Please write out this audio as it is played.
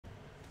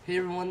Hey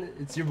everyone,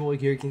 it's your boy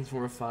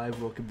Garrikings45.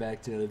 Welcome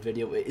back to another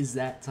video. It is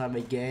that time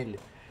again.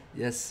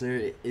 Yes, sir.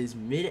 It is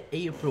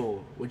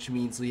mid-April, which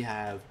means we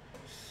have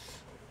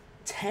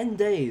 10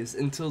 days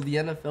until the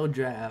NFL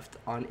draft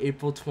on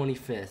April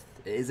 25th.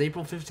 It is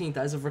April 15th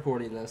as of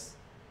recording this.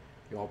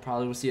 Y'all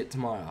probably will see it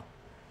tomorrow.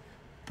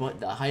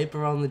 But the hype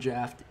around the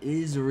draft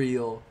is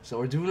real. So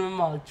we're doing a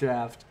mock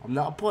draft. I'm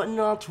not putting it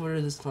on Twitter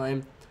this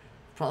time.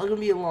 Probably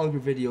going to be a longer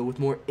video with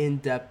more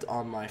in-depth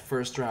on my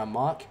first round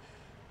mock.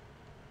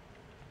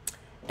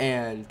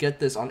 And get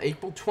this, on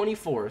April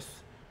 24th,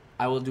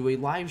 I will do a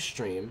live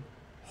stream,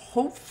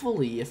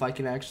 hopefully, if I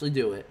can actually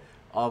do it,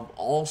 of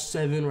all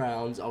 7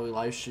 rounds. I'll be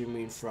live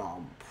streaming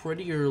from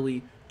pretty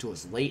early to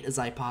as late as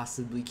I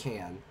possibly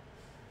can.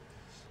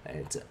 And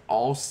it's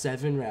all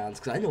 7 rounds,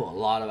 because I know a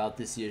lot about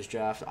this year's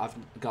draft. I've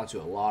gone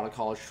to a lot of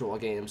college football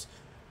games.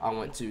 I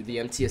went to the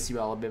MTSU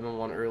Alabama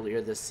one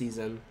earlier this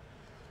season.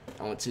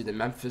 I went to the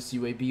Memphis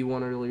UAB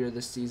one earlier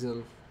this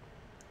season.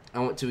 I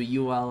went to a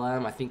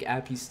ULM, I think,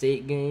 Appy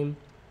State game.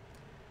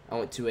 I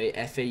went to a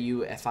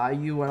FAU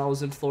FIU when I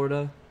was in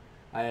Florida.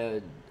 I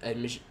had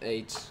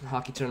a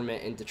hockey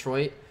tournament in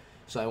Detroit,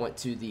 so I went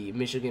to the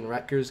Michigan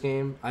Rutgers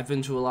game. I've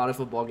been to a lot of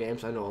football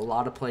games. I know a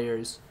lot of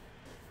players.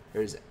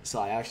 So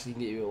I actually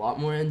can get you a lot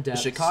more in depth.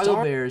 The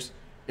Chicago Bears,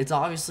 it's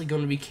obviously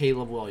going to be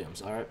Caleb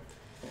Williams, all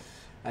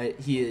right?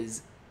 He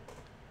is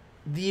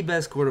the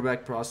best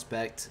quarterback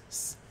prospect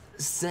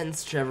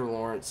since Trevor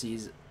Lawrence.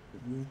 He's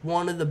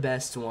one of the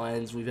best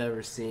ones we've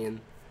ever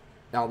seen.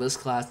 Now, this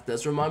class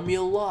does remind me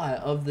a lot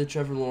of the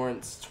Trevor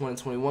Lawrence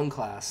 2021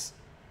 class.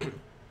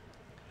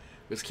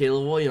 With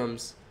Caleb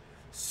Williams,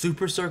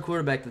 superstar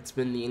quarterback that's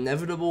been the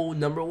inevitable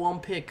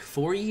 #1 pick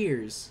for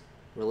years,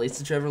 relates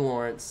to Trevor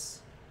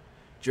Lawrence.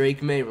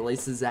 Drake May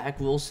relates to Zach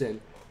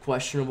Wilson,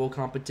 questionable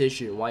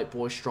competition, white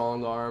boy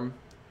strong arm.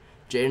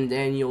 Jayden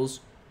Daniels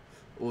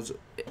was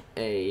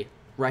a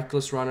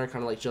reckless runner,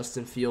 kind of like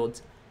Justin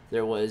Fields.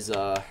 There was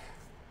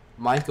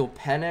Michael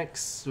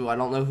Penix, who I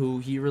don't know who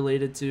he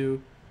related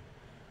to.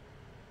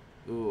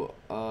 Ooh,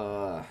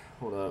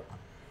 hold up.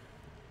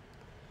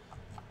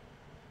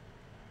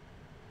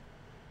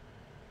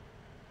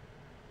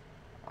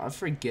 I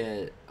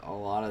forget a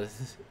lot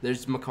of.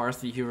 There's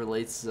McCarthy who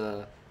relates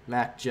to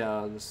Mac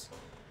Jones.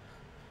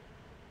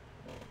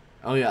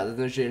 Oh yeah, then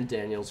there's Jayden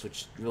Daniels,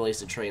 which relates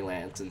to Trey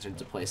Lance in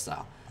terms of play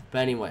style.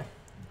 But anyway,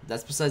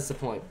 that's besides the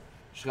point.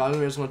 Chicago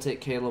Bears going to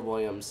take Caleb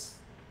Williams.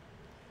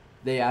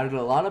 They added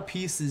a lot of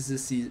pieces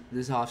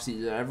this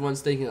offseason.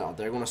 Everyone's thinking, oh,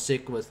 they're going to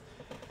stick with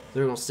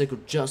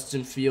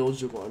Justin Fields.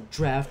 They're going to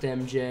draft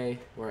MJ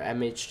or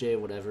MHJ,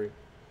 whatever.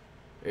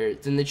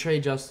 Then they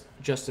trade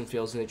Justin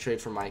Fields and they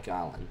trade for Mike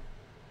Allen.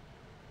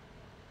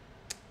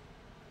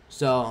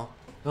 So,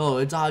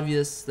 it's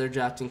obvious they're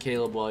drafting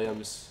Caleb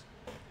Williams.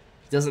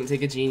 It doesn't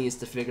take a genius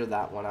to figure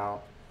that one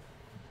out.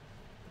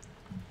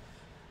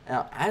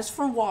 Now, as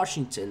for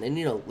Washington,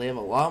 they have a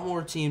lot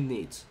more team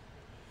needs.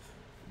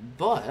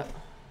 But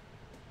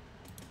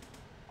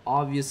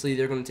obviously,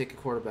 they're going to take a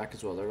quarterback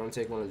as well. They're going to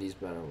take one of these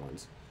better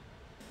ones.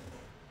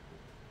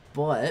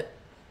 But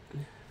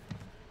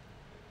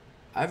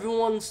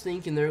everyone's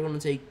thinking they're going to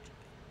take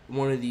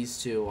one of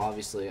these two,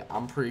 obviously.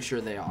 I'm pretty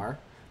sure they are.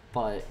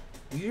 But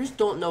you just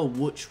don't know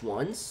which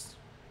ones,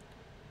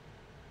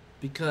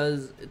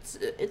 because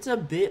it's a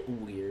bit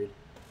weird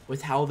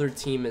with how their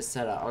team is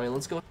set up. I mean,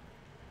 let's go.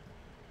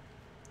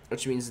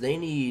 Which means they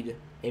need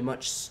a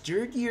much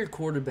sturdier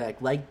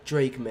quarterback like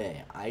Drake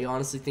May. I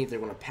honestly think they're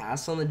going to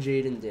pass on the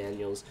Jayden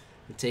Daniels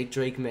and take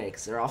Drake May,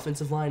 because their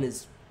offensive line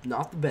is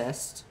not the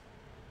best.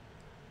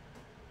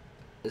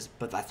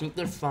 But I think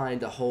they're fine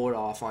to hold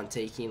off on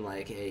taking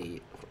like a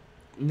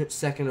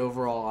second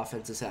overall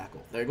offensive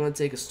tackle. They're going to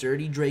take a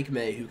sturdy Drake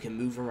May who can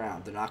move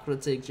around. They're not going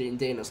to take Jayden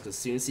Daniels, because as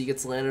soon as he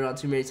gets landed on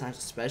too many times,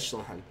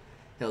 especially on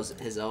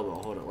his elbow.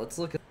 Hold on, let's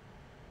look at.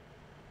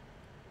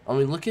 I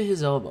mean, look at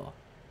his elbow.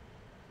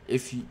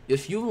 If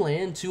you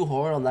land too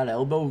hard on that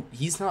elbow,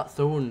 he's not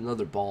throwing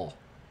another ball,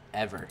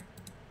 ever.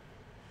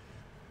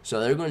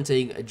 So they're going to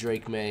take a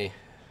Drake May.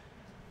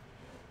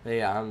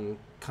 Yeah, I'm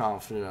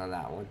confident on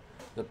that one.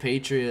 The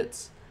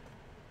Patriots,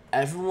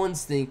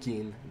 everyone's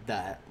thinking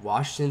that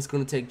Washington's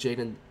going to take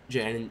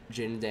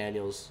Jayden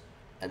Daniels,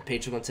 and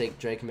Patriots are going to take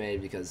Drake May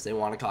because they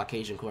want a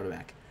Caucasian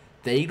quarterback.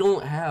 They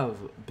don't have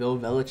Bill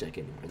Belichick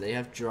anymore. They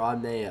have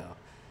Jerod Mayo,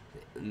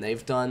 and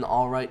they've done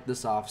all right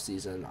this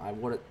offseason. I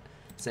wouldn't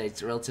say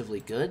it's relatively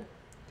good,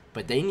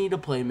 but they need a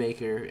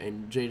playmaker,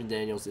 and Jayden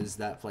Daniels is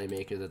that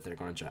playmaker that they're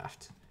going to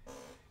draft.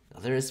 Now,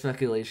 there is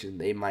speculation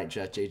they might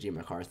draft J.J.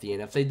 McCarthy,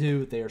 and if they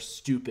do, they are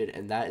stupid,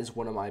 and that is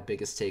one of my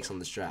biggest takes on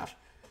this draft.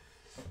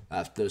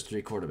 Those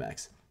 3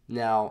 quarterbacks.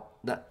 Now,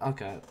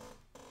 okay.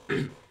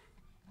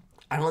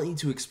 I don't need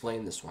to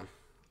explain this one.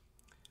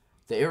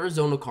 The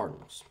Arizona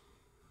Cardinals.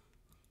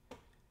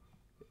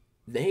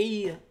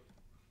 I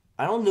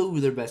don't know who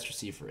their best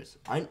receiver is.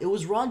 It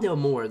was Rondale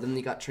Moore, then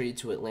they got traded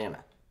to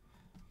Atlanta.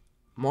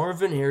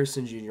 Marvin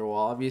Harrison Jr. will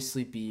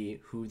obviously be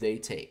who they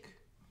take.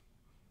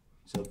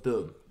 So,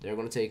 boom. They're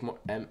going to take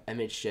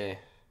MHJ.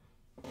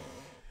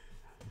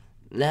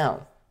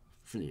 Now,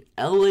 for the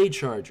LA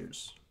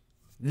Chargers.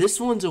 This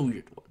one's a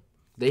weird one.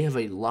 They have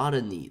a lot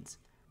of needs,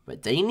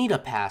 but they need a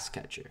pass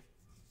catcher.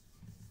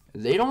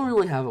 They don't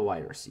really have a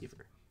wide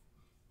receiver.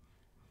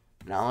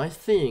 Now I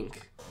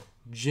think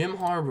Jim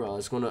Harbaugh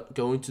is going to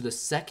go into the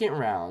second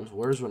round.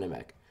 Where's running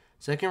back?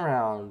 Second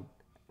round,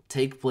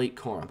 take Blake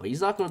Corum, but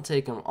he's not going to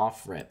take him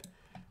off rip.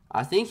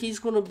 I think he's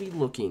going to be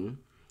looking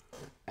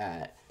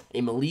at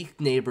a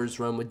Malik Neighbors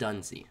run with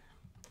Dunzy.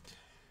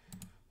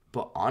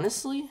 But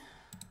honestly,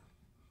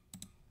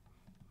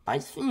 I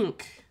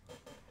think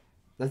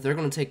that they're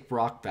going to take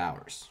Brock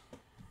Bowers.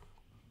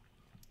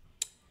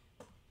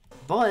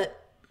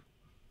 But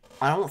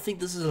I don't think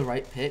this is the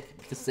right pick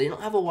because they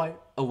don't have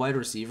a wide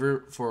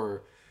receiver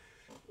or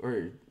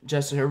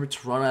Justin Herbert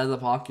to run out of the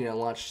pocket and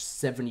launch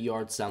 70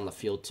 yards down the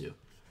field to.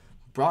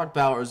 Brock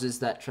Bowers is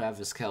that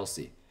Travis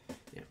Kelce.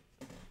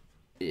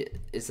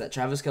 It's that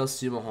Travis Kelce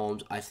to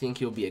Mahomes. I think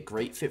he'll be a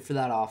great fit for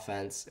that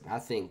offense. And I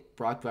think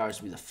Brock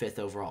Bowers will be the 5th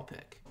overall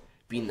pick,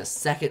 being the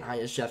 2nd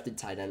highest drafted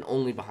tight end,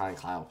 only behind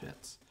Kyle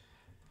Pitts.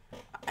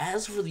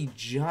 As for the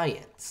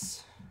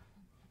Giants,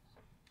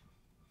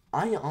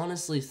 I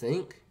honestly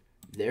think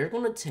they're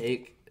going to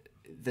take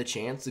the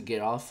chance to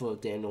get off of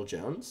Daniel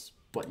Jones,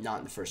 but not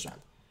in the first round.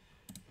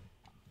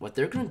 What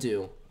they're going to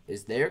do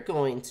is they're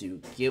going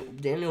to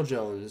give Daniel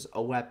Jones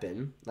a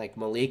weapon like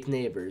Malik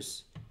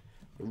Neighbors,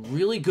 a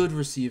really good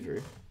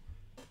receiver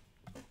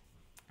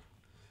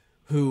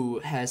who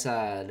has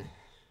had,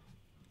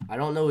 I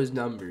don't know his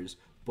numbers,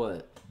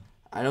 but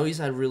I know he's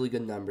had really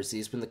good numbers.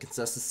 He's been the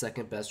consistent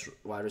 2nd best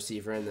wide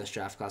receiver in this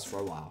draft class for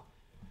a while.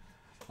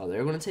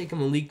 They're going to take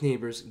Malik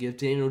Neighbors, give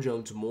Daniel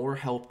Jones more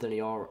help than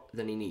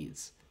he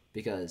needs,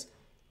 because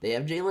they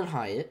have Jalen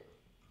Hyatt.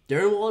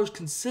 Darren Waller's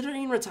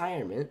considering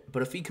retirement,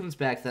 but if he comes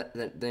back,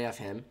 that they have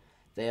him.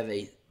 They have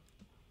a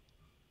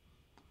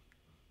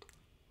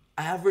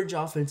average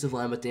offensive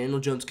line, but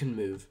Daniel Jones can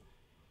move.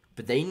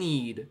 But they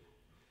need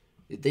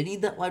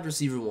that wide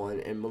receiver one,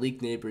 and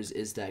Malik Neighbors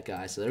is that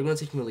guy. So they're going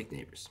to take Malik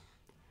Neighbors.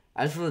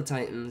 As for the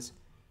Titans,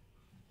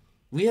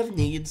 we have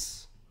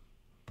needs,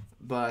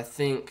 but I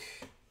think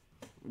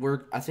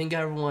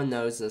everyone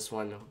knows this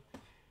one.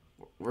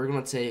 We're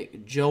going to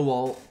take Joe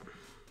Walt.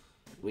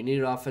 We need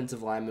an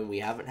offensive lineman. We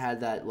haven't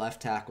had that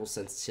left tackle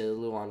since Tilly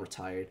Luan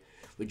retired.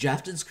 We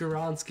drafted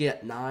Skoronski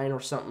at 9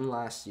 or something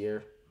last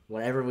year.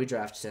 Whenever we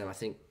drafted him, I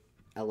think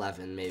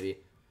 11 maybe.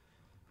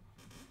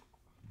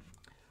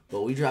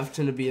 But we drafted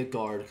him to be a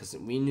guard because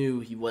we knew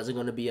he wasn't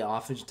going to be an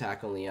offensive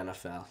tackle in the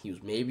NFL. He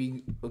was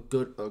maybe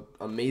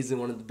amazing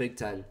one in the Big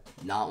Ten,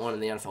 not one in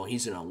the NFL.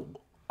 He's an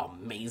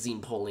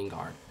amazing pulling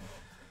guard.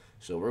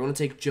 So we're going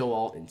to take Joe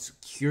Alt and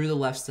secure the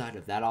left side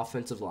of that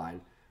offensive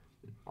line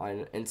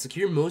and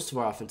secure most of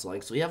our offensive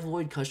line. So we have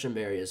Lloyd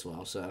Cushenberry as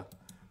well. So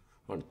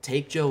we're going to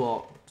take Joe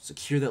Alt,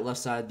 secure that left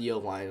side of the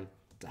O-line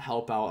to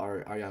help out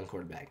our young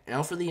quarterback. And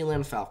now for the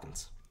Atlanta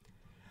Falcons.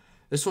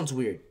 This one's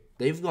weird.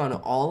 They've gone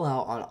all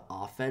out on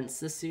offense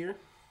this year.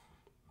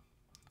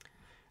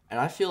 And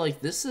I feel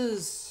like they're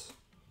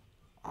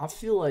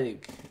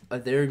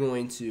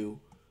going to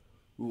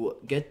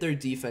get their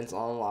defense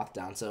on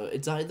lockdown. So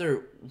it's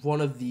either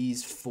one of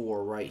these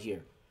 4 right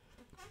here.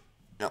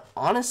 Now,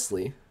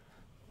 honestly,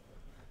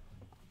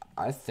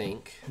 I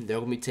think they're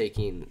going to be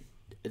taking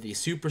the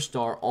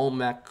superstar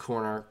all-MAC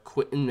corner,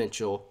 Quentin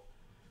Mitchell,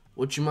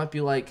 which you might be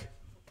like,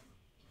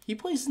 he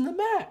plays in the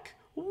MAC.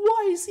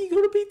 Why is he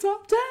going to be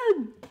top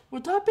 10 or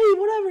top 8,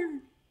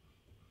 whatever?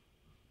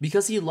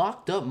 Because he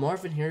locked up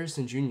Marvin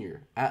Harrison Jr.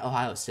 at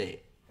Ohio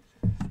State.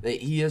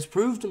 He has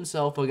proved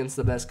himself against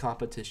the best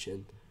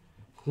competition.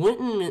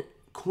 Quinion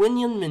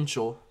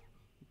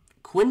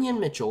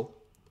Mitchell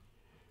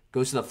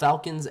goes to the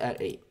Falcons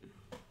at 8.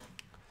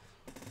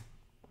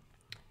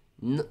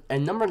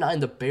 And number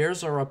 9, the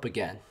Bears are up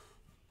again.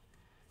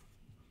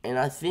 And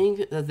I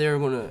think that they're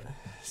going to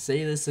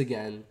say this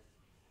again.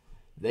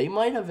 They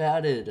might have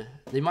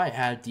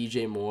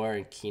DJ Moore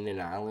and Keenan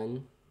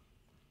Allen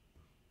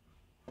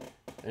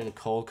and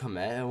Cole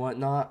Kmet and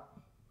whatnot,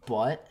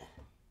 but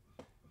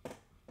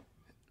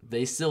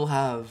they still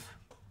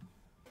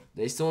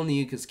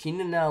need, because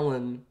Keenan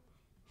Allen,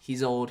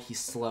 he's old, he's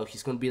slow,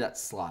 he's going to be that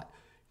slot.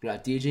 You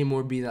got DJ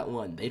Moore be that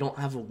one. They don't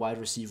have a wide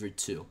receiver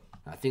too.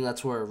 I think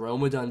that's where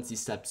Rome Odunze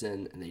steps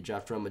in, and they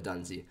draft Rome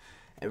Odunze.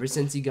 Ever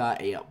since he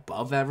got a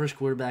above-average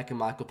quarterback in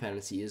Michael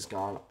Penix, he has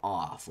gone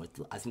off.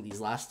 With, I think,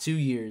 these last 2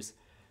 years,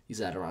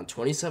 he's at around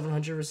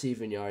 2,700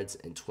 receiving yards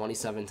and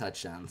 27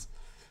 touchdowns.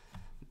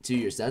 2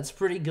 years. That's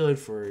pretty good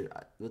for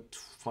the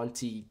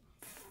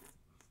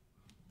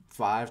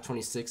 25,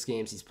 26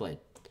 games he's played.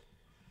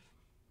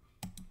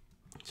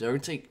 So we're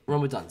going to take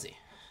Rome Odunze. I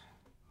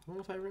don't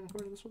know if I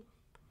recorded this one.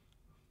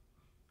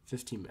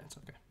 15 minutes,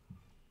 okay.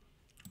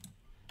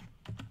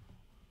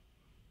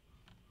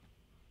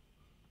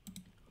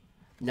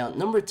 Now,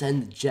 number 10,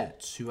 the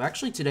Jets, who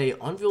actually today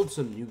unveiled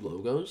some new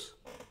logos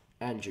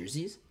and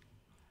jerseys.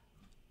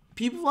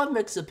 People have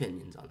mixed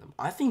opinions on them.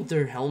 I think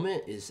their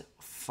helmet is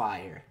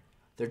fire.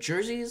 Their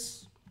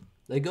jerseys,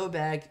 they go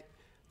back,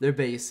 they're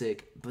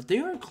basic, but they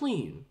are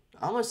clean.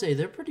 I'm going to say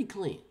they're pretty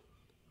clean.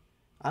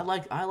 I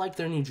like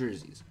their new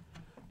jerseys.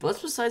 But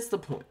that's besides the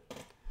point.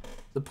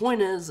 The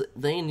point is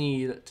they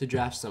need to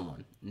draft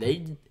someone.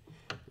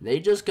 They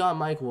just got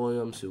Mike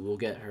Williams, who will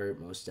get hurt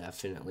most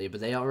definitely,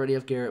 but they already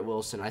have Garrett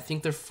Wilson. I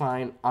think they're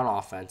fine on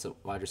offense at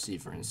wide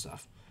receiver and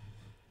stuff.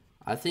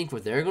 I think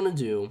what they're gonna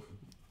do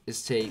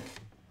is take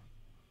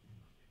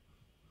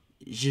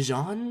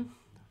Jean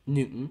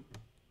Newton.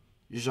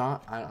 I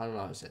don't know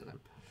how to say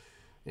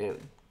them.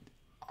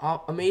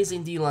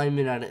 Amazing D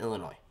lineman out of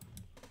Illinois.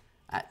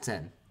 At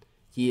 10,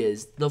 he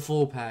is the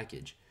full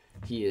package.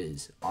 He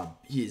is a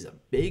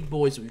big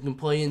boy, so he can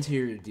play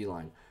interior D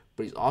line,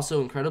 but he's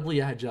also incredibly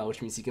agile,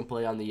 which means he can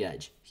play on the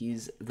edge.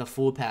 He's the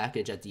full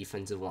package at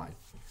defensive line.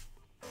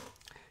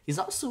 He's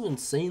also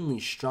insanely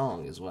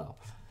strong as well.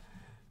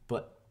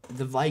 But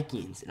the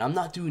Vikings, and I'm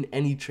not doing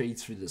any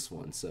trades for this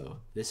one, so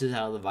this is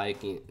how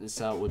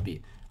it would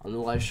be. On the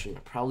live stream,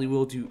 I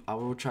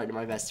will try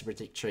my best to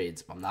predict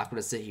trades, but I'm not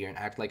going to sit here and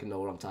act like I know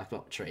what I'm talking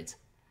about with trades.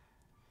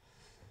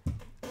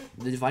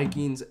 The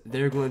Vikings,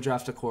 they're going to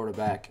draft a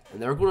quarterback, and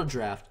they're going to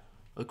draft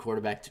a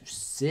quarterback to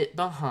sit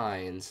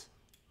behind.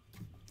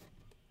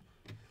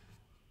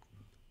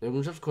 They're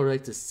going to draft a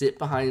quarterback to sit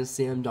behind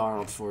Sam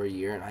Darnold for a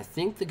year, and I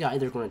think the guy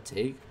they're going to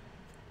take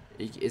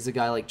is a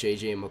guy like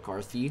J.J.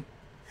 McCarthy,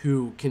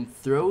 who can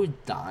throw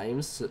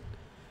dimes,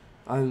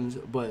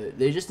 but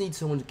they just need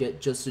someone to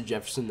get Justin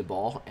Jefferson the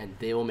ball, and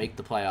they will make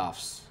the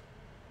playoffs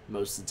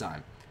most of the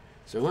time.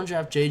 So we're going to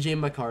draft J.J.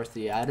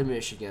 McCarthy out of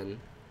Michigan,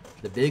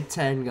 the Big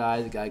Ten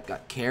guy. The guy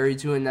got carried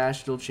to a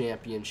national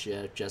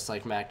championship, just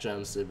like Mac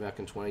Jones did back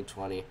in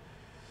 2020.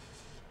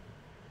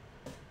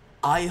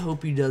 I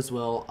hope he does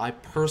well. I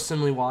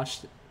personally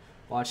watched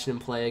him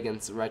play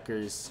against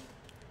Rutgers.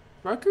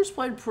 Rutgers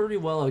played pretty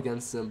well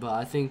against him, but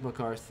I think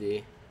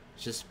McCarthy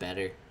is just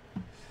better.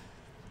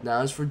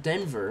 Now, as for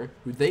Denver,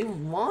 who they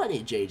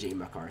wanted J.J.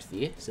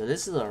 McCarthy, so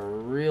this is a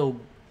real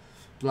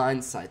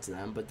blind side to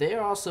them, but they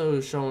are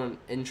also showing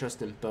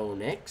interest in Bo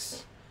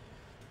Nix.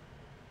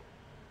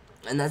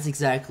 And that's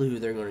exactly who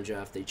they're going to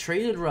draft. They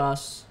traded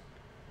Russ,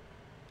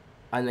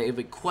 and they have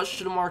a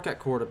question mark at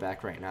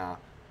quarterback right now.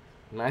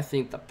 And I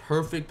think the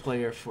perfect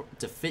player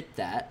to fit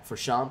that for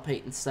Sean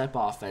Payton's type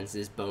offense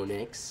is Bo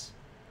Nix.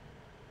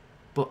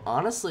 But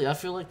honestly, I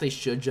feel like they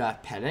should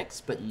draft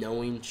Penix, but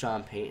knowing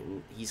Sean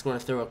Payton, he's going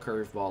to throw a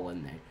curveball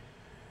in there.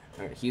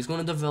 All right, he's going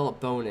to develop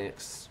Bo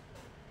Nix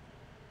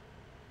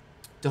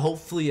to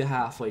hopefully a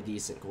halfway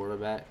decent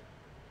quarterback.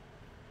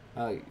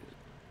 And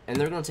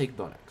they're going to take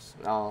Bo Nix.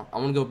 I'm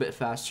going to go a bit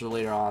faster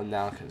later on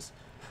now because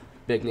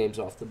big names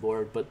off the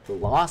board. But the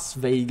Las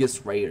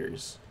Vegas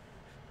Raiders.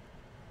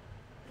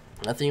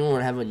 I think we're going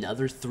to have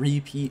another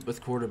three-peat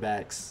with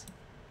quarterbacks.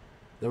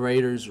 The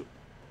Raiders...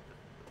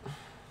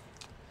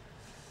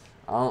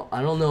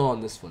 I don't know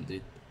on this one,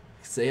 dude.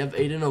 Because they have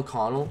Aiden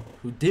O'Connell,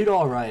 who did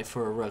alright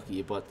for a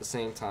rookie, but at the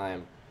same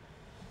time,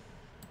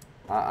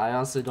 I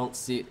honestly don't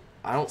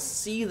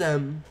see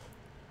them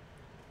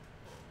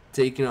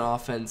taking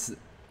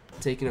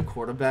a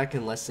quarterback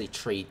unless they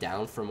trade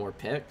down for more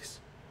picks.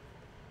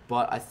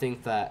 But I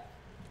think that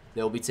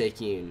they'll be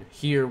taking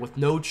here with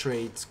no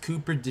trades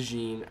Cooper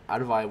DeJean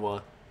out of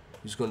Iowa,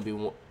 who's going to be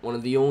one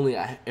of the only,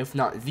 if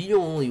not the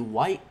only,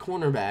 white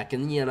cornerback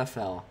in the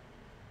NFL.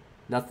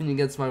 Nothing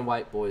against my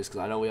white boys,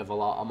 because I know we have a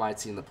lot on my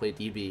team that play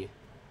DB.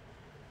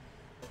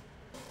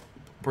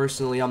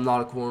 Personally, I'm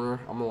not a corner.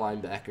 I'm a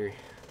linebacker.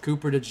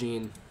 Cooper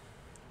DeJean.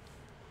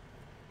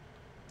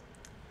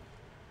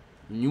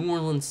 New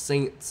Orleans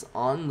Saints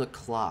on the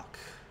clock.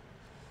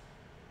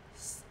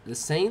 The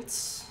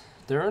Saints,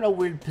 they're in a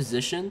weird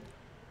position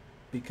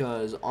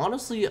because,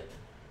 honestly,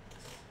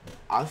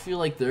 I feel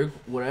like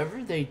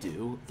whatever they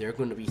do, they're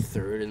going to be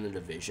third in the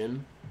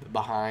division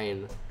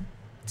behind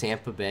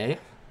Tampa Bay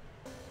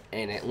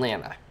and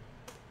Atlanta.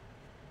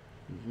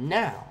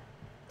 Now,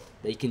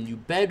 they can do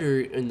better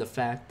in the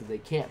fact that they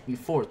can't be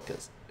fourth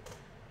because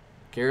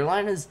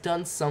Carolina's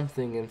done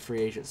something in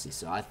free agency.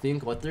 So I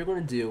think what they're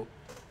going to do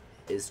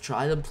is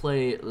try to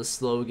play the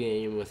slow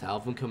game with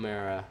Alvin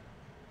Kamara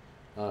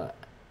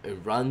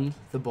and run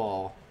the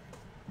ball.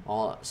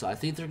 So I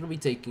think they're going to be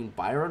taking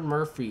Byron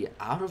Murphy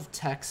out of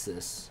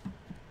Texas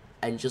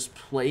and just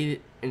play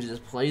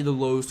the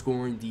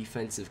low-scoring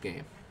defensive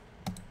game.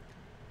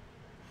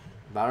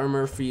 Byron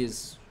Murphy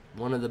is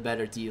one of the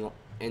better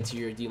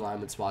interior D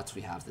lineman spots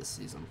we have this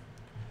season.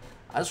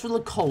 As for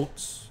the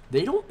Colts,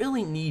 they don't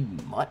really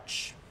need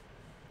much.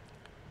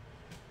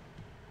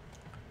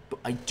 But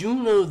I do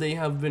know they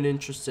have been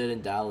interested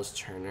in Dallas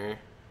Turner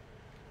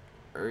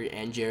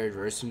and Jared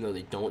Verse, even though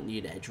they don't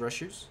need edge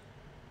rushers.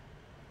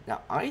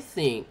 Now, I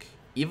think,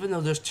 even though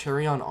there's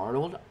Terrion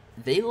Arnold,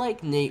 they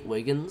like Nate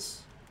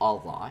Wiggins a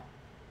lot.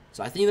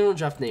 So I think they're going to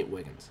draft Nate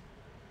Wiggins,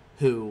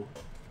 who...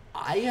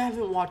 I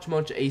haven't watched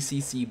much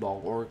ACC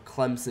ball or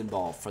Clemson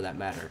ball for that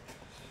matter,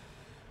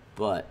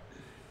 but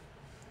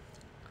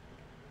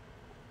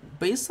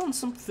based on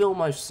some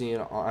film I've seen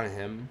on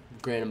him,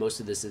 granted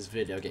most of this is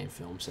video game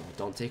film, so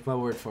don't take my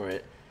word for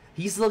it,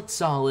 he's looked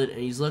solid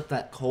and he's looked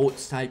that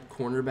Colts type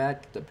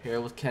cornerback to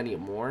pair with Kenny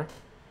Moore.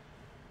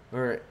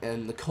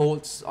 And the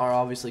Colts are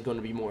obviously going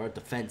to be more a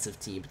defensive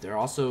team, but they're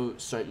also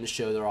starting to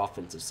show their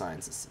offensive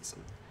signs this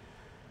season.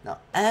 Now,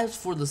 as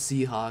for the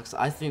Seahawks,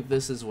 I think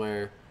this is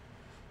where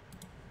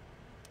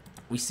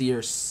we see our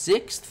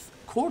 6th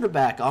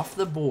quarterback off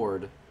the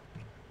board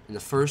in the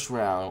first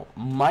round,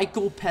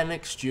 Michael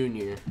Penix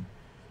Jr.,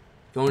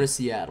 going to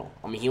Seattle.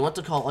 I mean, he went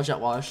to college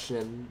at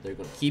Washington. They're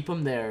going to keep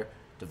him there,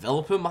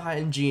 develop him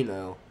behind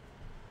Geno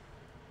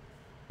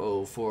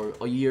for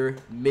a year,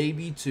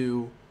 maybe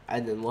 2,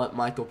 and then let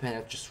Michael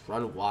Penix just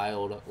run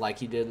wild like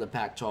he did in the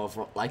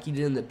Pac-12, like he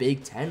did in the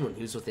Big Ten when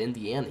he was with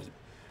Indiana.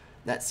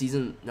 That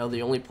season,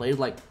 they only played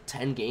like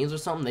 10 games or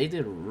something. They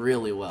did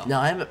really well.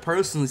 Now, I haven't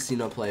personally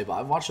seen him play, but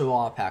I've watched a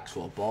lot of Pac-12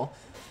 football.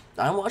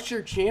 I watched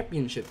your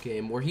championship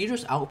game where he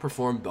just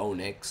outperformed Bo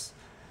Nix.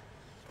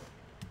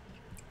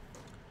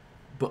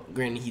 But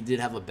granted, he did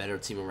have a better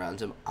team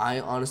around him. I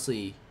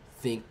honestly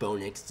think Bo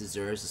Nix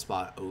deserves a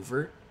spot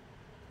over,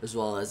 as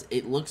well as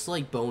it looks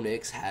like Bo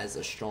Nix has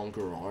a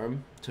stronger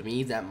arm. To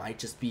me, that might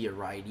just be a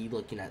righty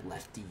looking at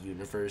lefty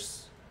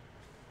universe.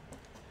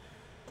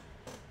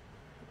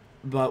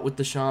 But with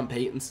the Sean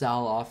Payton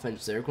style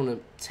offense, they're going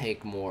to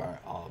take more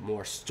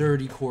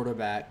sturdy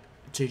quarterback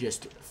to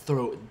just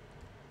throw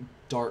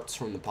darts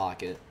from the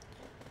pocket.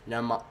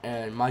 Now,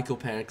 and Michael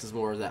Penix is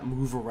more of that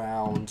move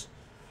around,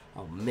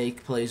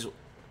 make plays,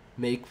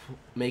 make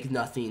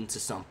nothing to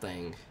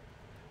something.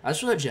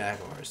 As for the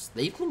Jaguars,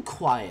 they've been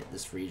quiet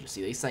this free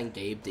agency. They signed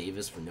Gabe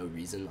Davis for no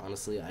reason.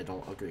 Honestly, I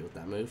don't agree with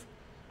that move.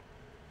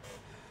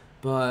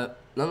 But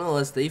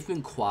nonetheless, they've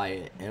been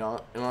quiet, and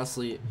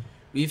honestly,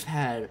 we've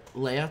had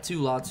Laiatu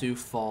Latu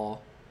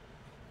fall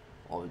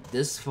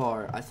this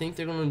far. I think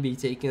they're going to be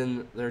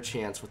taking their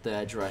chance with the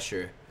edge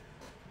rusher.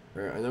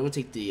 Or they're going to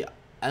take the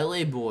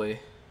LA boy,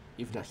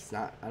 even though he's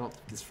not, I don't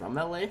think he's from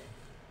LA.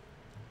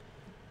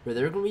 But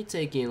they're going to be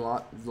taking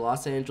the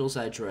Los Angeles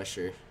edge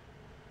rusher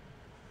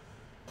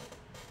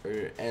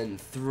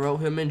and throw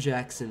him in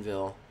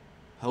Jacksonville.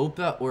 Hope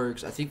that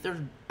works. I think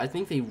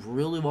they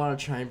really want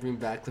to try and bring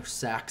back their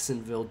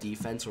Saxonville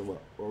defense or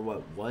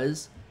what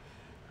was.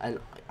 And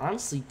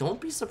honestly, don't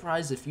be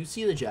surprised if you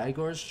see the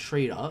Jaguars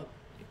trade up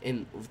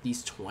in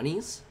these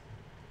 20s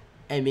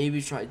and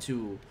maybe try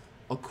to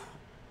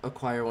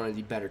acquire one of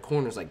the better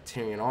corners like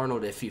Terrion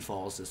Arnold if he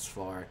falls this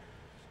far,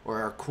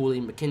 or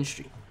Cooley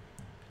McKinstry.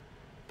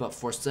 But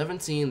for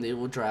 17, they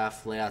will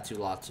draft Laiatu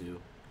Latu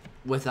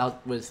with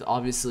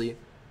obviously,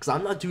 because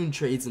I'm not doing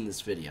trades in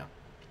this video,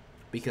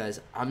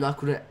 because I'm not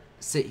going to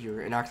sit here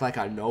and act like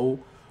I know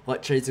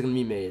what trades are going to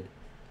be made.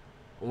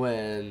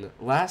 When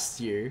last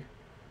year,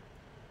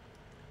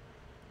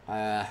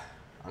 I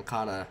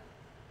kind of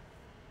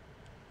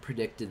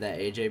predicted that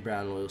A.J.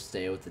 Brown will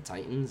stay with the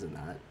Titans, and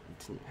that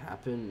didn't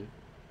happen.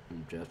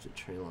 And drafted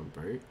Treylon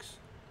Burks.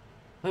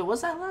 Wait,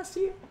 was that last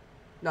year?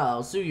 No, it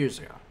was 2 years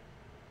ago.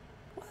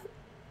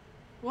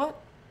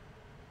 What?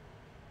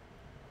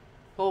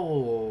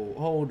 Oh,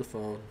 hold the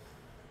phone.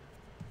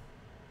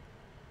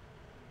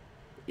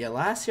 Yeah,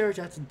 last year I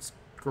drafted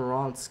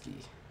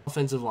Skoronski.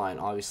 Offensive line,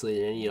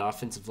 obviously, they need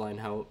offensive line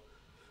help.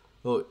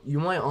 Well, you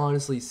might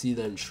honestly see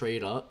them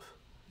trade up,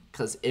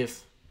 because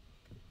if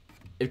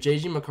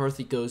J.J.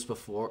 McCarthy goes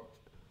before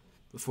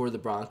the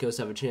Broncos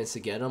have a chance to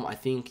get him, I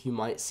think you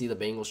might see the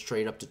Bengals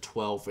trade up to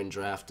 12 and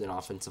draft an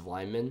offensive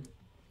lineman.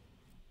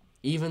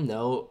 Even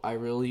though I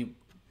really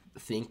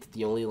think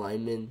the only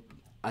lineman,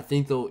 I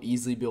think they'll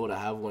easily be able to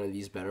have one of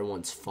these better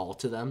ones fall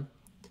to them,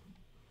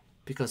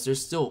 because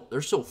there's still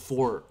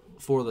four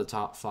of the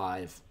top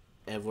 5,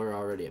 and we're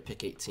already at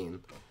pick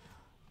 18.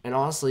 And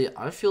honestly,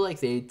 I feel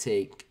like they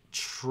take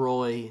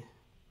Troy.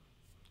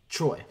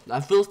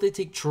 I feel like they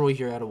take Troy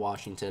here out of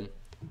Washington.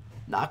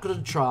 Not going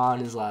to try on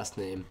his last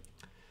name.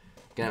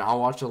 Again, I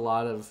watch a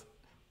lot of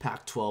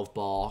Pac-12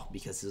 ball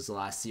because it was the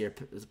last year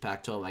the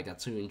Pac-12 I got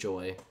to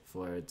enjoy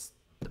for it's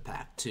the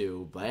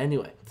Pac-2. But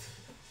anyway,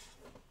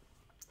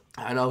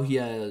 I know he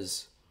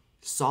has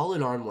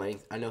solid arm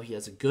length. I know he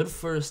has a good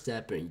first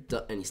step, and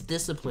he's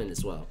disciplined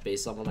as well,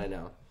 based on what I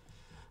know.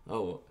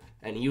 Oh,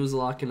 and he was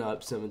locking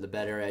up some of the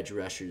better edge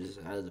rushers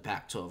out of the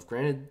Pac-12.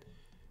 Granted,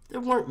 there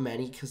weren't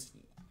many, because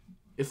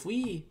if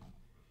we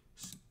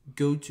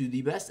go to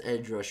the best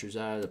edge rushers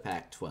out of the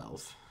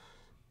Pac-12,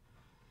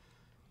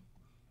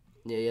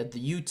 yeah, you have the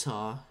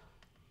Utah,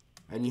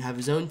 and you have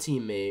his own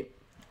teammate,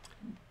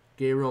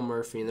 Gabriel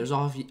Murphy, and there's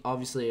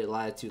obviously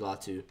Laiatu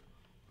Latu.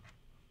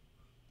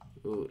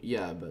 Ooh,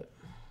 yeah, but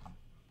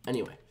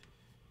anyway,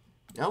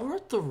 now we're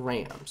at the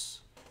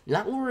Rams.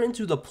 Now we're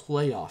into the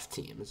playoff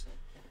teams.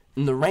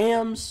 And the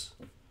Rams,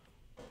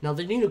 now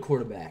they need a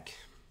quarterback.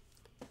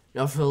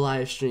 Now for the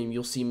live stream,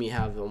 you'll see me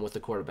have them with a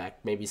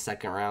quarterback, maybe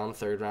second round,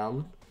 third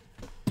round.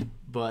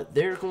 But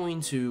they're going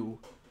to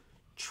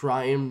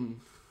try and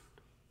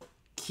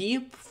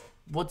keep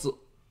what's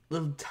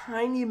the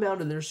tiny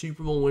amount of their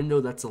Super Bowl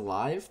window that's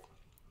alive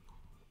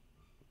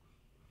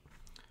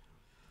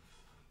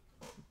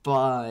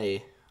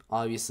by,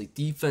 obviously,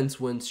 defense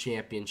wins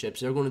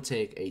championships. They're going to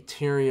take a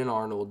Terrion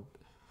Arnold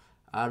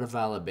out of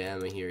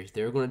Alabama here.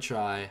 They're going to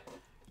try.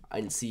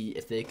 and see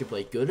if they could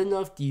play good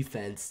enough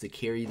defense to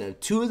carry them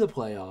to the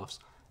playoffs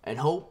and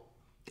hope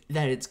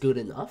that it's good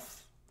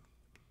enough.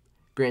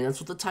 Granted, that's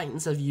what the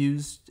Titans have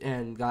used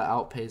and got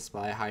outpaced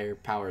by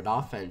higher-powered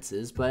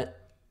offenses,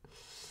 but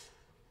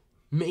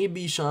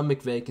maybe Sean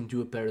McVay can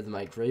do it better than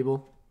Mike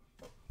Vrabel.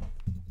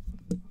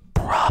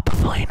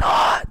 Probably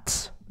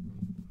not.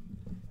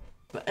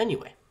 But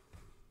anyway,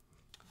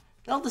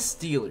 now the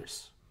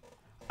Steelers.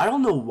 I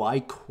don't know why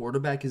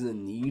quarterback is a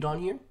need on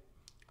here.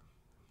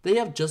 They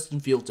have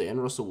Justin Fields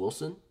and Russell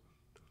Wilson.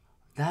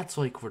 That's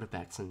why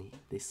quarterback's a need.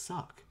 They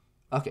suck.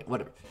 Okay,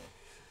 whatever.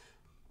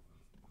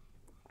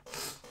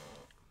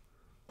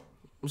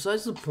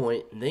 Besides the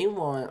point, they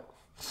want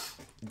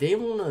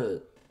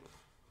to.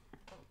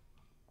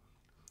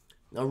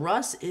 Now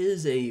Russ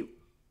is a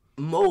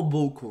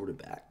mobile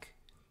quarterback,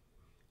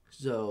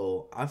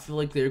 so I feel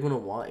like they're gonna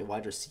want a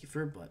wide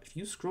receiver. But if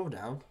you scroll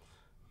down,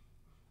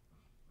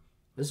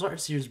 this wide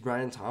receiver is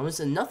Brian Thomas,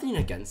 and nothing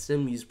against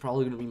him. He's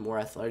probably gonna be more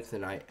athletic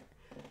than I.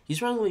 He's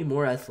probably gonna be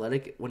more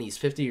athletic when he's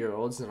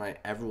 50-year-olds than I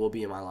ever will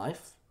be in my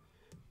life.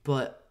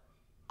 But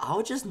I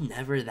was just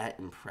never that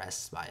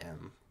impressed by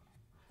him.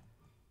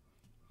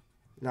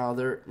 Lad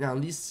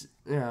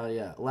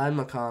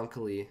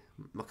McConkey.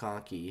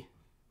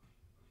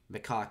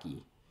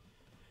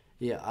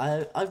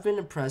 Yeah, I've been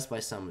impressed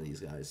by some of these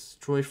guys.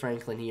 Troy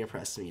Franklin, he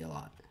impressed me a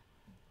lot.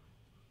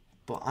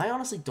 But I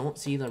honestly don't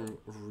see them.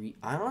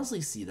 I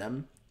honestly see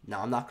them. No,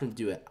 I'm not going to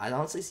do it. I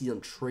honestly see them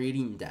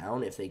trading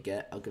down if they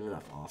get a good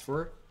enough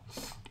offer.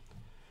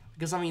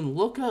 Because, I mean,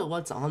 look at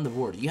what's on the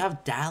board. You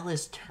have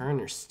Dallas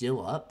Turner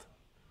still up.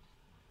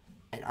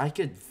 And I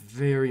could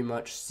very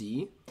much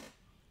see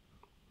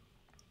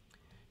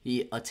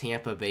a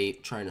Tampa Bay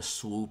trying to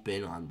swoop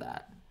in on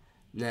that.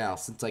 Now,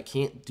 since I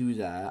can't do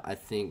that, I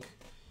think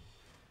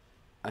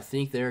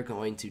they're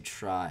going to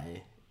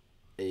try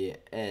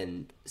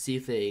and see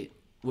if they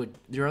would.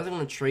 They're either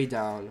going to trade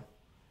down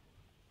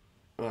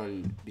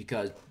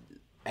because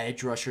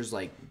edge rushers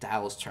like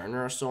Dallas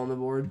Turner are still on the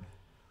board,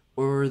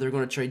 or they're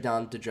going to trade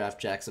down to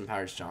draft Jackson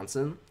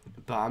Powers-Johnson.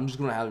 But I'm just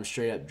going to have them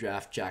straight up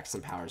draft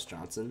Jackson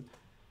Powers-Johnson.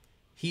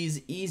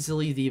 He's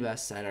easily the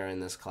best center in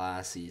this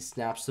class. He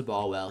snaps the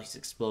ball well. He's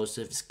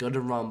explosive. He's good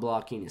at run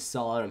blocking. He's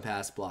solid in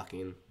pass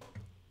blocking.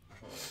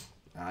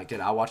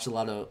 Again, I watched a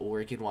lot of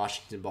Oregon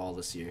Washington ball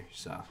this year.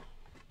 So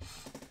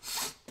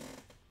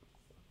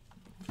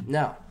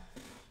now,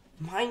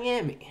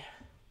 Miami,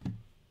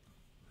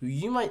 who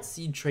you might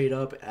see trade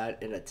up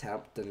at an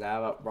attempt to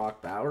nab up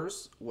Brock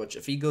Bowers, which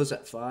if he goes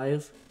at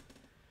 5,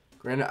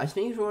 granted, I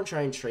think if you want to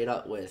try and trade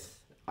up with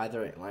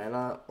either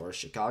Atlanta or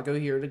Chicago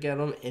here to get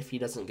him if he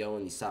doesn't go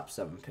in these top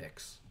 7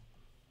 picks.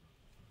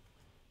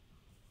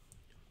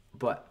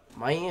 But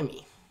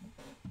Miami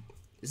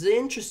is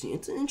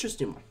it's an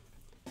interesting one.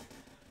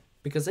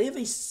 Because they have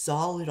a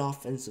solid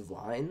offensive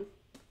line,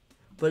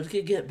 but it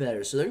could get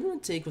better. So they're going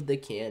to take what they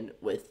can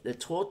with the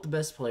 12th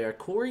best player,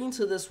 according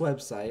to this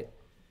website,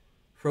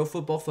 Pro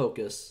Football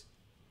Focus.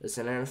 It's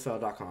in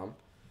NFL.com.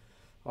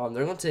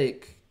 They're going to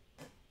take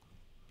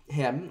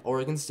him,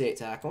 Oregon State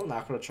tackle.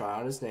 Not going to try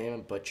out his name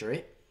and butcher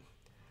it.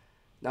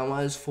 That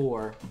one is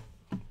for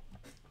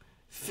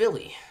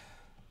Philly.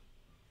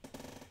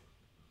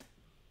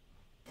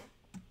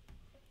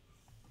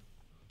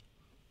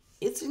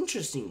 It's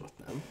interesting with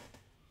them,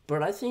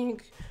 but I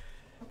think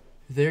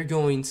they're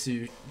going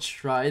to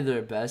try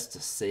their best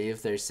to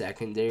save their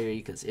secondary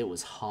because it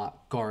was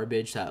hot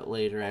garbage that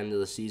later end of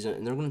the season,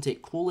 and they're going to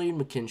take Kool-Aid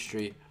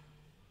McKinstry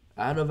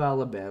out of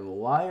Alabama.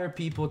 Why are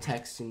people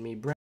texting me,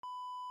 Brent?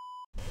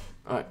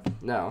 Alright,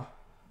 now,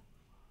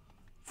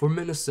 for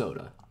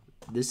Minnesota,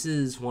 this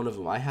is one of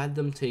them. I had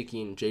them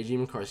taking J.J.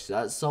 McCarthy.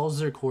 That solves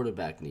their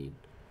quarterback need.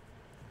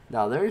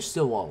 Now, there's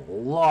still a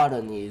lot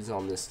of needs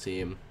on this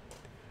team.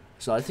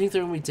 So I think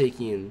they're going to be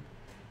taking...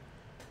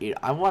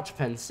 I watch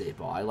Penn State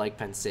ball. I like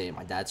Penn State.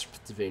 My dad's from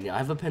Pennsylvania. I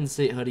have a Penn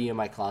State hoodie in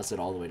my closet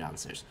all the way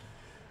downstairs.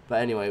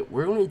 But anyway,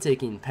 we're going to be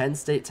taking Penn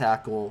State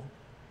tackle.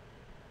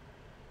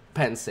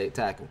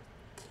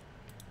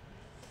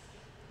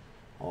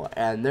 Oh,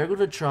 and they're going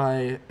to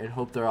try and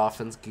hope their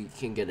offense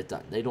can get it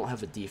done. They don't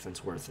have a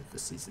defense worth it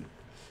this season.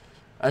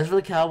 As for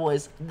the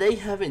Cowboys, they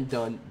haven't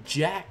done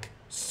jack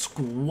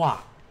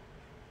squat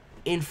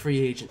in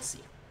free agency.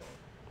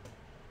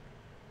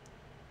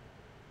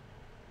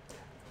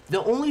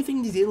 The only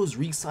thing they did was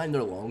re-sign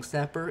their long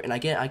snapper, and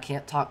again, I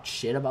can't talk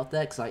shit about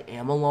that because I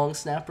am a long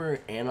snapper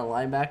and a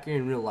linebacker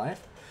in real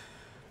life,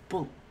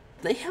 but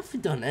they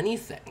haven't done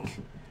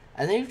anything,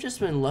 and they've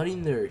just been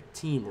letting their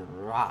team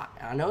rot.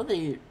 I know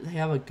they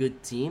have a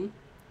good team,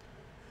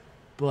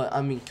 but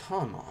I mean,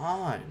 come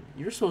on,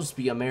 you're supposed to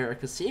be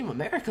America's team.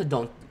 America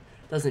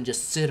doesn't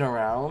just sit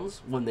around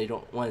when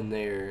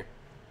they're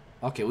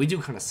okay. We do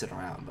kind of sit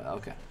around, but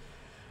okay.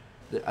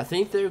 I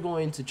think they're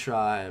going to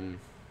try.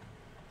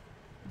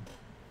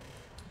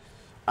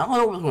 I don't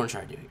know what we're going to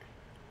try to do here.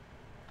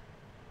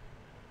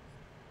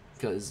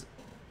 Because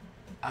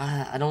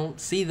I don't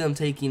see them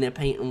taking a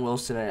Peyton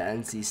Wilson at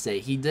NC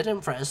State. He did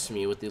impress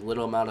me with the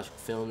little amount of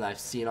film that I've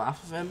seen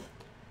off of him.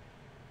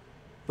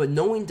 But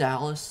knowing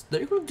Dallas,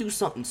 they're going to do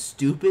something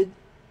stupid.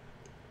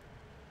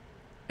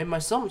 And by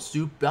something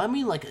stupid, I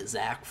mean like a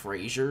Zach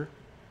Frazier.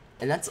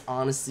 And that's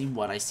honestly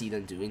what I see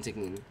them doing,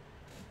 taking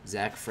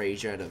Zach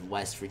Frazier out of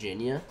West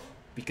Virginia.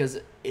 Because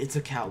it's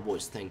a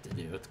Cowboys thing to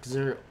do.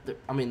 Because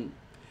I mean,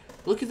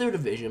 look at their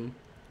division.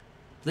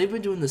 They've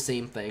been doing the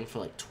same thing for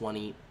like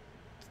 20,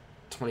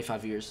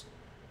 25 years.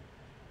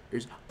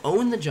 There's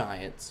own the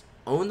Giants,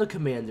 own the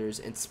Commanders,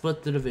 and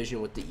split the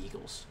division with the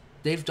Eagles.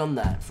 They've done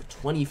that for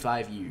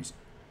 25 years.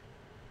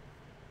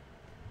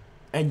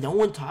 And no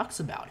one talks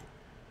about it.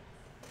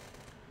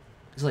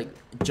 It's like,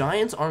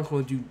 Giants aren't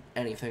going to do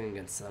anything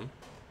against them.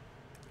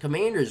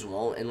 Commanders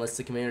won't, unless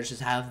the Commanders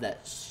just have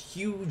that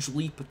huge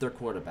leap with their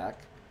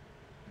quarterback.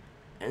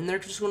 And they're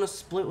just going to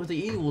split with the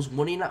Eagles,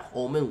 winning at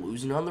home and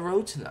losing on the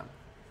road to them.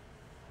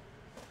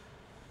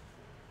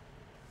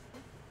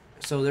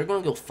 So they're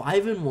going to go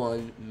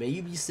 5-1,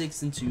 maybe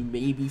 6-2,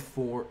 maybe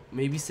 4,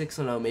 maybe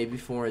 6-0, maybe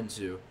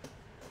 4-2.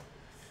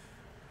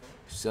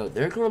 So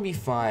they're going to be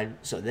fine.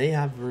 So they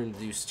have room to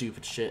do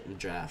stupid shit in the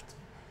draft.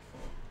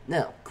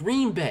 Now,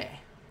 Green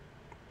Bay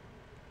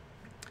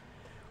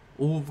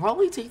will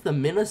probably take the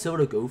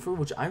Minnesota Gopher,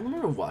 which I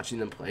remember watching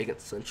them play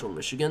against Central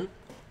Michigan.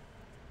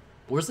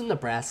 Where's in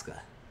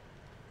Nebraska?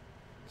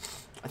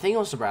 I think it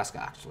was Nebraska,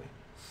 actually.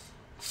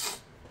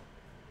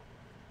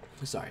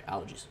 Sorry,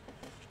 allergies.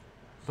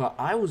 But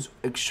I was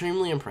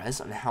extremely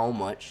impressed on how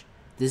much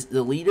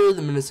the leader of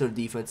the Minnesota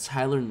defense,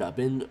 Tyler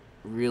Nubbin,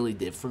 really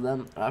did for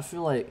them. And I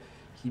feel like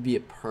he'd be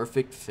a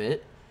perfect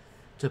fit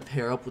to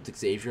pair up with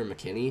Xavier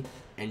McKinney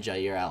and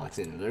Jair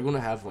Alexander. They're going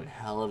to have one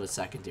hell of a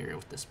secondary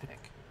with this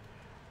pick.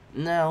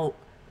 Now,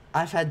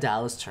 I've had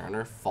Dallas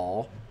Turner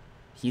fall.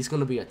 He's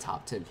going to be a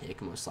top 10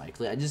 pick, most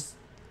likely.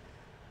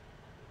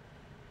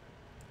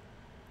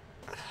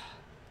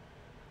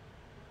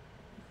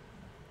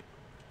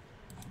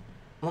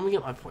 Let me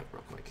get my point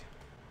real quick.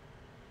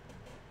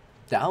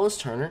 Dallas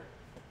Turner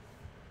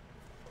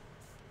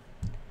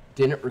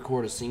didn't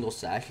record a single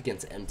sack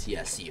against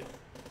MTSU.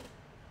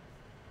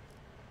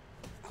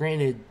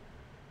 Granted,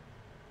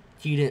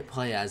 he didn't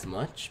play as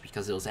much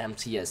because it was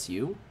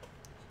MTSU,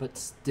 but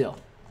still,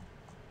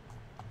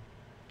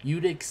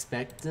 you'd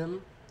expect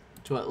him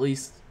to at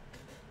least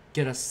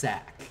get a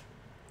sack.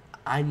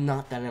 I'm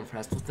not that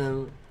impressed with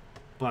him,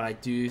 but I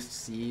do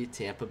see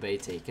Tampa Bay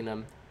taking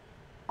him.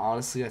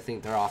 Honestly, I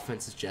think their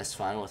offense is just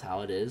fine with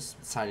how it is.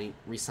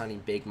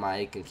 Re-signing Big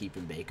Mike and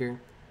keeping Baker.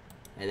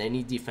 And they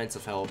need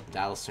defensive help.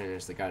 Dallas Turner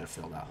is the guy to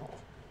fill that hole.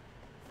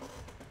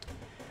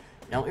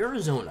 Now,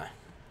 Arizona.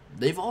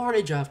 They've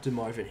already drafted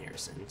Marvin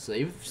Harrison, so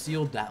they've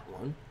sealed that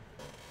one.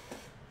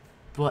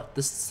 But at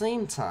the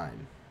same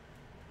time,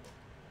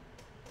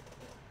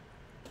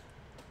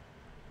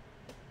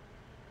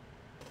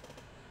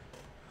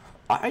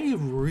 I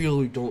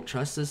really don't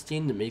trust this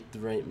team to make the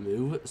right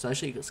move,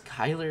 especially because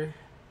Kyler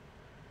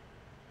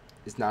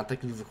is not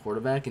that good of a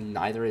quarterback, and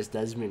neither is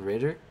Desmond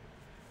Ridder.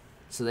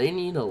 So they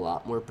need a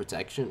lot more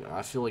protection.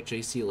 I feel like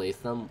J.C.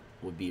 Latham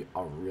would be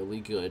a really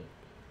good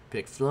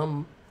pick for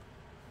them.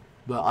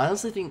 But I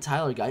honestly think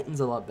Tyler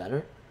Guyton's a lot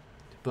better.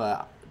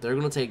 But they're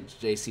going to take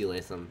J.C.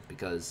 Latham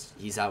because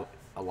he's out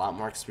a lot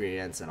more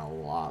experience and a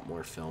lot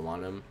more film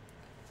on him.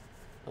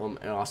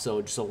 And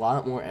also just a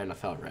lot more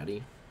NFL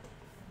ready.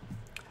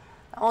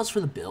 Now as for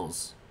the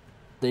Bills,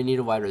 they need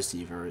a wide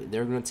receiver.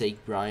 They're going to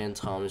take Brian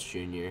Thomas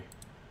Jr.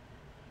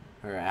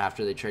 Or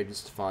after they traded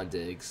Stephon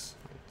Diggs.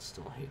 I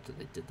still hate that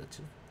they did that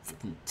to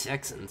freaking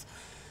Texans.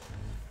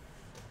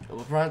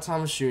 But Brian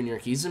Thomas Jr.,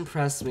 he's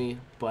impressed me,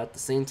 but at the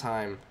same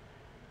time,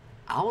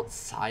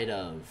 outside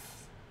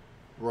of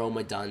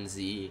Roma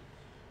Dunze,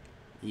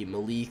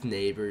 Malik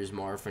Neighbors,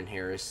 Marvin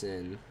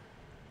Harrison,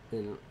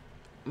 and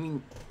I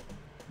mean,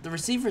 the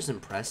receivers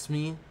impressed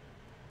me,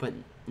 but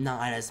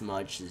not as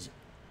much as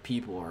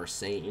people are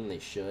saying they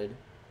should.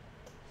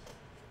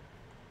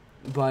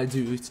 But I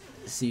do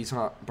see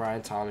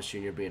Brian Thomas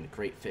Jr. being a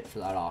great fit for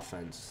that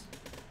offense.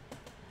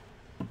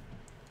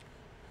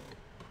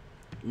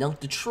 Now,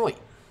 Detroit.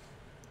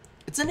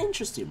 It's an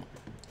interesting one.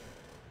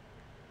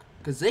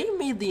 Because they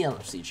made the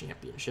NFC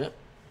Championship.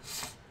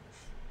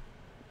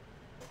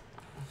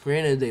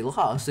 Granted, they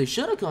lost. They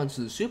should have gone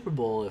to the Super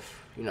Bowl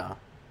if,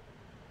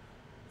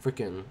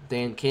 freaking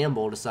Dan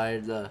Campbell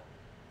decided to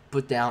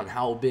put down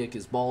how big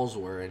his balls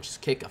were and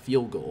just kick a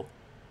field goal.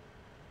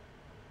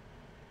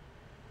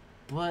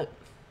 But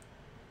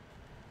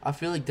I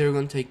feel like they're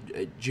going to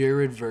take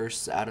Jared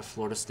Verse out of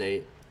Florida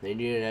State. They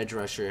need an edge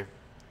rusher.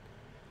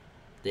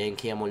 Dan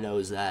Campbell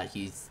knows that.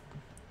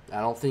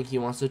 I don't think he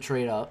wants to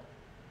trade up.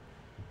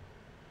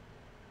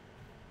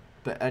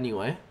 But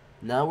anyway,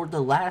 now we're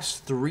the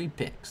last 3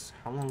 picks.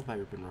 How long have I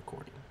been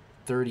recording?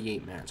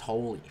 38 minutes.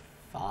 Holy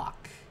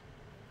fuck.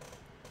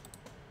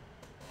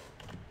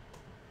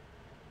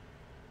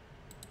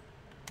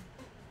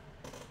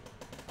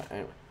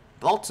 Anyway,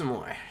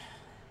 Baltimore.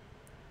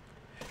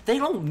 They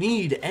don't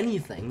need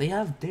anything. They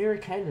have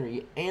Derrick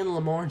Henry and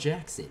Lamar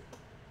Jackson.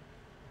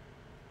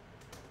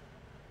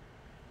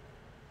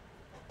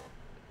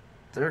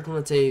 They're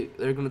gonna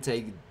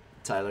take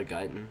Tyler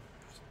Guyton.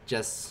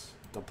 Just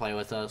They'll play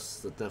with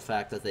us. The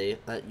fact that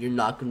that you're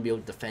not going to be able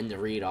to defend the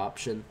read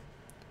option.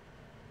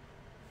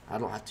 I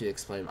don't have to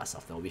explain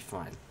myself. That'll be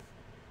fine.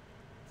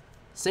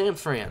 San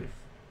Fran.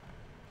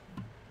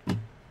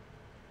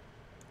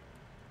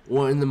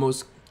 One of the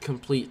most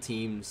complete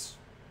teams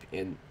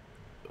in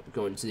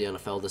going to the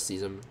NFL this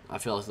season. I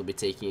feel like they'll be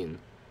taking...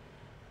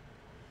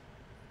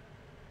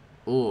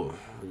 Oh, look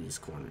at these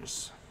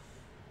corners.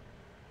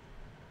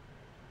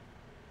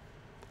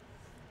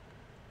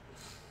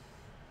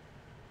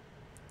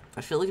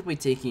 I feel like if we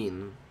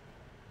taking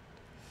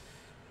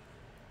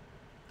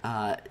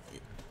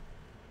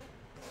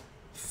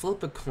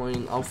flip a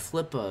coin. I'll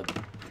flip a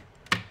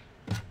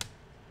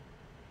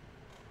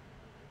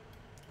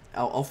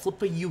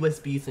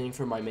USB thing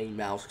for my main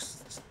mouse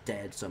 'cause it's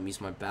dead, so I'm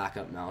using my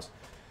backup mouse.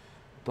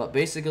 But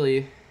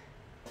basically,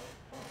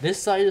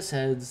 this side is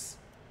heads,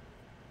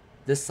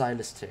 this side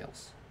is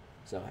tails.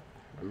 So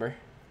remember,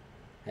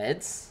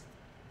 heads,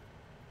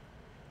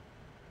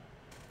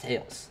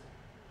 tails.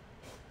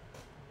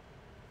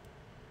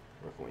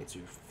 We're going to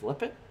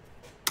flip it.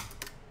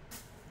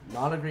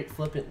 Not a great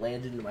flip. It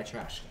landed in my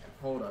trash can.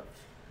 Hold up.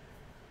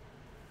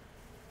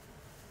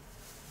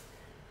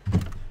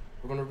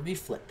 We're gonna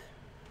reflip.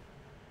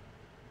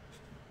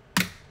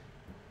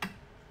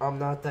 I'm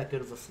not that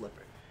good of a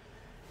flipper.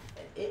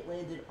 And it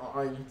landed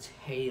on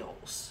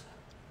tails,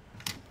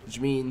 which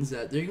means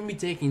that they're gonna be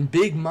taking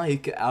Big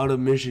Mike out of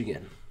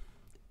Michigan,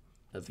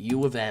 of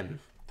U of M.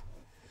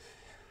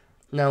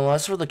 Now,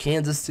 as for the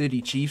Kansas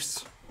City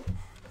Chiefs,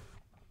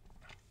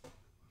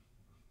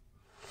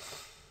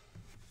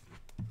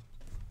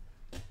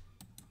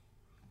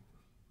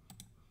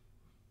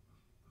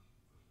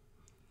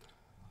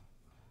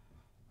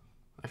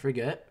 I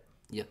forget.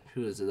 Yep,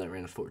 who is it that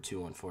ran a 4.2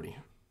 140?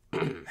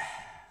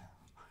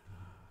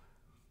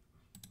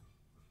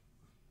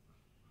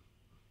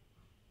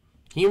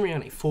 He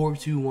ran a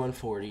 4.2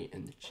 140,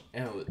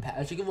 and with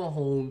Patrick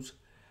Mahomes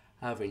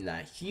having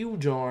that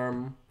huge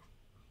arm,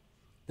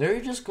 they're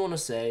just going to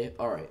say,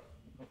 all right,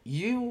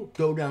 you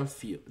go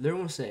downfield. They're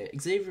going to say,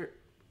 Xavier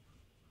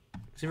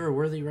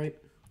Worthy, right?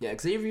 Yeah,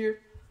 Xavier,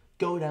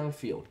 go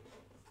downfield.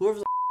 Whoever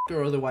the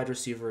your other wide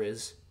receiver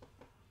is,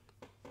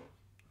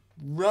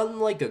 run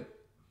like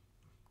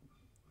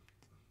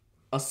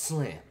a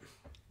slam.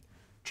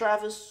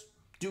 Travis,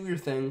 do your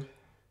thing.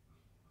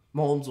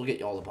 Mahomes will get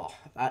you all the ball.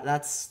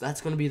 That's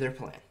going to be their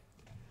plan.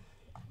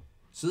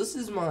 So this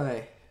is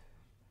my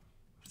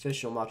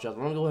official mock draft.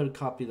 I'm going to go ahead and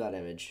copy that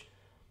image.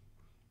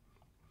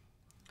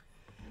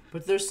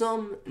 But there's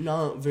some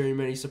not very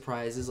many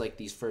surprises, like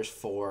these first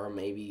 4,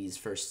 maybe these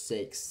first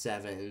 6,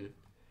 7.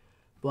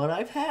 But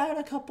I've had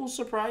a couple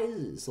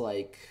surprises,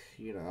 like,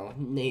 you know,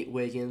 Nate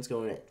Wiggins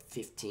going at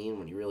 15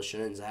 when he really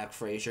shouldn't. Zach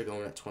Frazier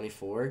going at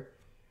 24.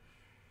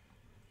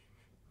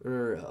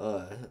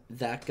 Or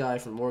that guy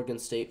from Morgan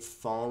State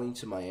falling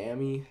to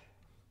Miami.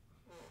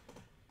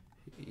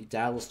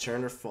 Dallas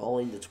Turner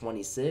falling to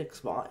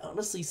 26. But I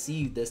honestly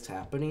see this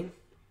happening.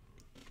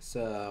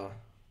 So,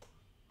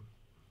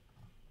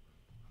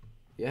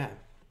 yeah.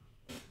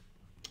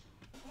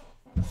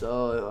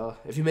 So,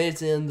 if you made it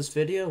to the end of this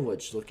video,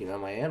 which looking at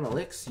my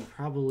analytics, you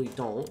probably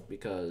don't,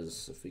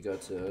 because if we go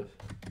to,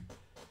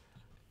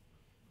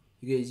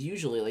 you guys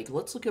usually, like,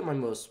 let's look at my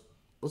most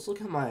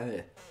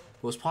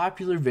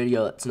popular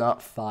video that's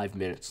not 5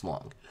 minutes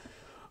long.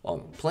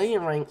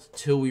 Playing ranked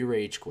till we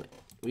rage quit.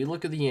 We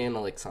look at the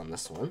analytics on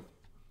this one.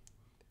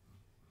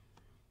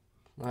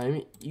 I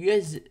mean, you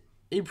guys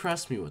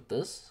impressed me with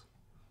this.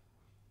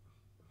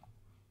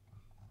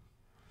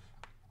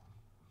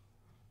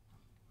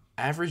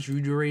 Average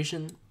view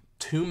duration,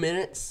 2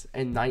 minutes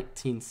and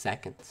 19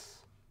 seconds.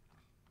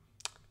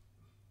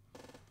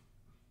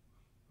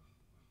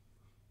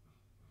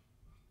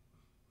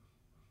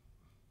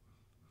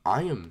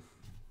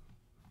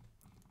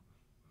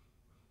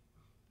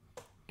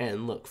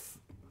 And look,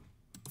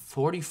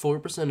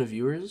 44% of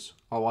viewers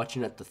are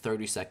watching at the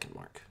 30-second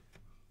mark.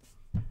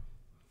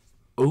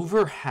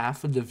 Over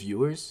half of the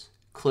viewers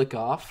click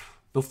off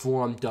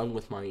before I'm done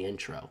with my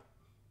intro.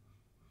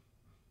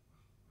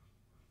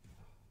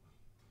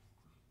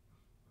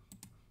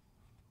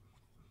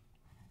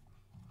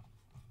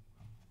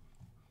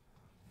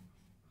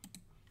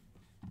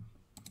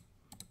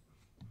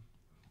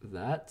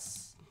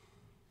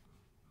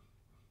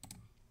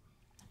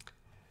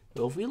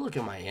 So if we look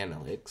at my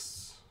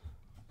analytics,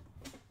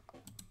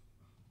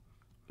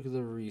 look at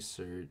the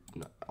research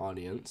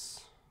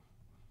audience.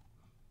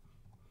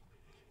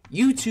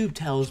 YouTube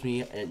tells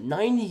me that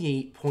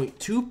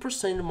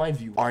 98.2% of my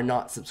viewers are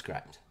not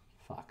subscribed.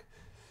 Fuck.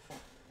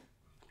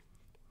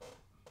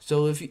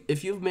 So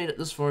if you've made it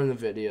this far in the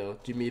video,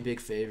 do me a big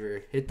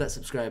favor, hit that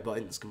subscribe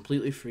button. It's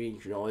completely free. You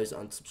can always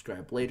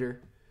unsubscribe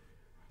later.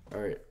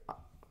 Alright,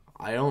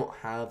 I don't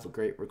have a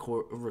great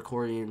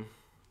recording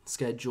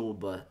schedule,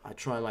 but I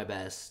try my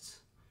best.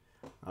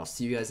 I'll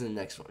see you guys in the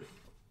next one.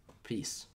 Peace.